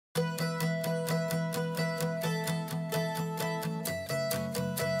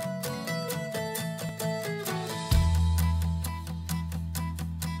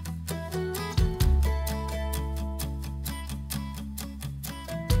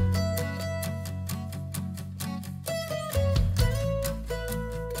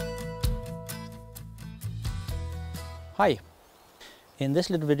Hi! In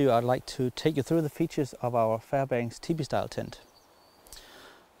this little video I'd like to take you through the features of our Fairbanks teepee style tent.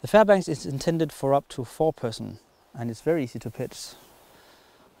 The Fairbanks is intended for up to 4 person and it's very easy to pitch.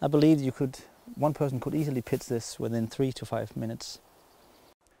 I believe one person could easily pitch this within 3 to 5 minutes.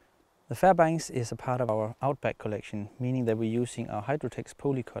 The Fairbanks is a part of our Outback collection, meaning that we're using our Hydrotex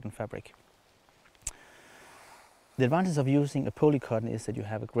polycotton fabric. The advantage of using a polycotton is that you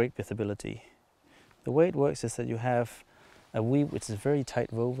have a great breathability. The way it works is that you have a weave which is very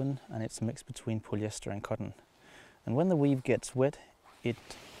tight woven and it's a mix between polyester and cotton. And when the weave gets wet,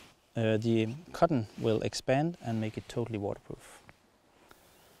 the cotton will expand and make it totally waterproof.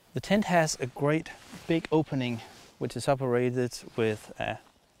 The tent has a great big opening which is operated with a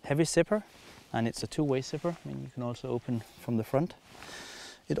heavy zipper, and it's a two-way zipper, meaning you can also open from the front.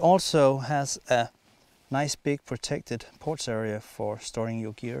 It also has a nice big protected porch area for storing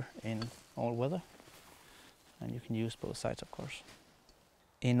your gear in all weather. And you can use both sides, of course.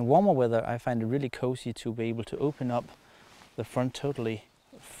 In warmer weather I find it really cozy to be able to open up the front totally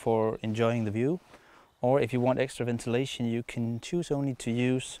for enjoying the view, or if you want extra ventilation you can choose only to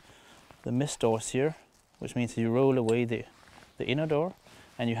use the mist doors here, which means you roll away the inner door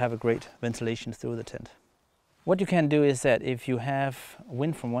and you have a great ventilation through the tent. What you can do is that if you have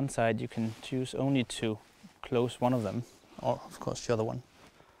wind from one side you can choose only to close one of them, or of course the other one.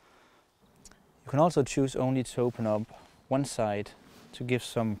 You can also choose only to open up one side to give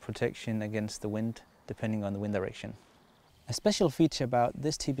some protection against the wind, depending on the wind direction. A special feature about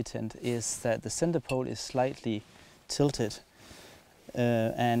this teepee tent is that the center pole is slightly tilted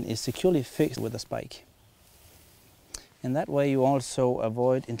and is securely fixed with a spike. In that way you also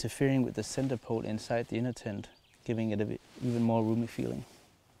avoid interfering with the center pole inside the inner tent, giving it an even more roomy feeling.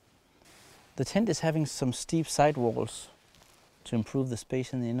 The tent is having some steep side walls to improve the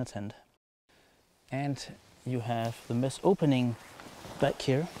space in the inner tent. And you have the mesh opening back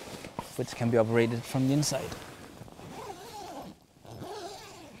here, which can be operated from the inside,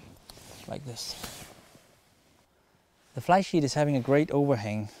 like this. The fly sheet is having a great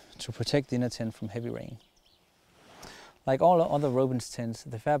overhang to protect the inner tent from heavy rain. Like all other Robins tents,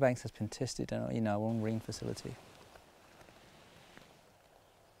 the Fairbanks has been tested in our own rain facility.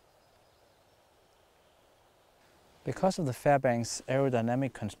 Because of the Fairbanks'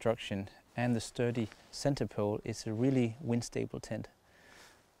 aerodynamic construction and the sturdy center pole, it's a really wind-stable tent.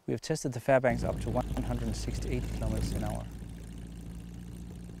 We have tested the Fairbanks up to 168 km an hour.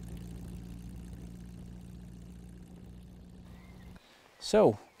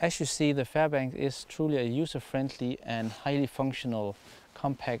 So, as you see, the Fairbanks is truly a user-friendly and highly functional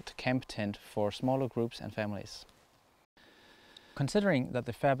compact camp tent for smaller groups and families. Considering that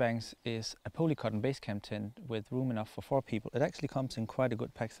the Fairbanks is a polycotton base camp tent with room enough for 4 people, it actually comes in quite a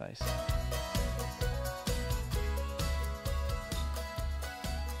good pack size.